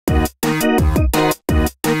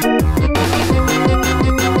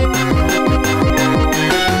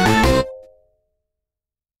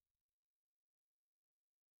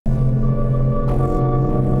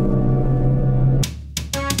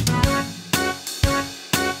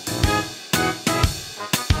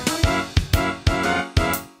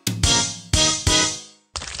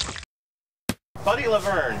buddy,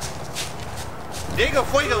 Laverne. Diego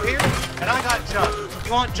Fuego here, and I got junk.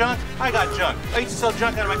 You want junk? I got junk. I used to sell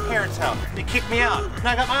junk out of my parents' house. They kicked me out.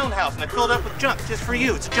 Now I got my own house, and I filled it up with junk just for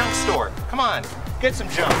you. It's a junk store. Come on, get some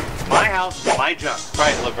junk. My house, my junk. All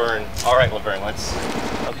right, Laverne. All right, Laverne, let's...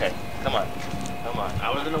 Okay, come on. Come on.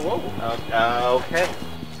 I was in a whoa. Okay.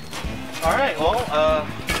 All right, well,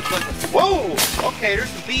 whoa! Okay, there's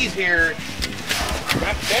some bees here.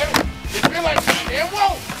 God damn it. It feels like a goddamn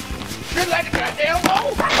whoa. It feels like a goddamn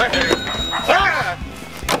whoa. Ah!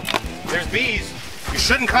 There's bees. You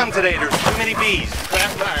shouldn't come today. There's too many bees.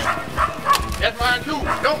 That's mine. That's mine too.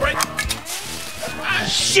 Don't break it. That's mine.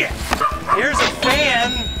 Shit! Here's a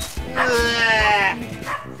fan.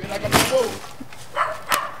 Feel like I'm in a whoa.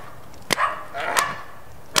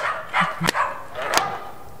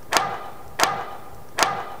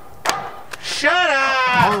 Shut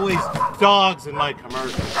up! Always dogs in my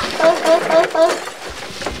commercials.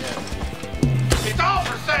 It's all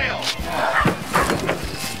for sale.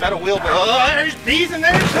 Got a wheelbarrow. Oh, there's bees in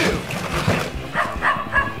there too.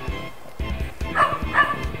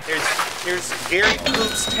 Here's Gary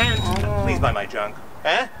Poop's tent. Please buy my junk.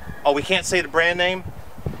 Huh? Oh, we can't say the brand name?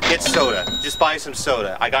 Get soda. Just buy some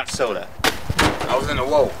soda. I got soda. I was in a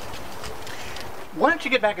whoa. Why don't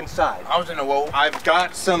you get back inside? I was in a whoa. I've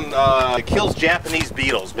got some, it kills Japanese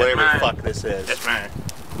beetles, whatever the fuck this is. That's mine.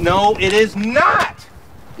 No, it is not!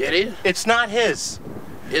 It is? It's not his.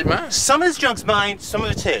 It's mine. Some of his junk's mine, some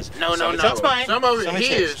of it's his. No. Some of his junk's mine, some of it some it's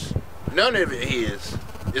his. None of it his.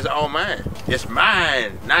 It's all mine. It's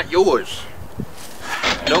mine, not yours.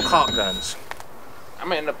 No caulk guns.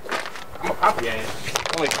 I'm a copy ass.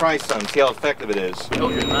 Only try some, see how effective it is. No,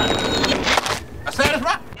 it's mine. I said it's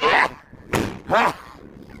right.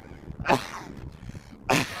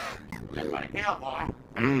 That's my hell, boy.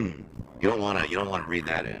 You don't want to breathe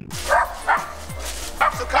that in.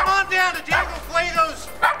 So come on down to Diego Fuego's.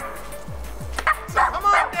 Come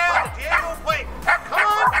on down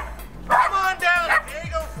to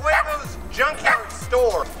Diego Fuego's junkyard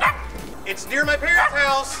store. It's near my parents'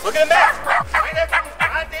 house. Look at the map. Right after those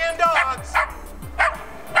goddamn dogs.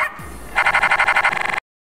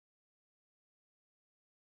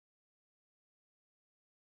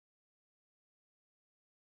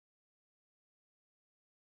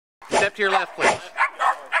 Step to your left, please.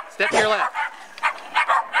 Step to your left.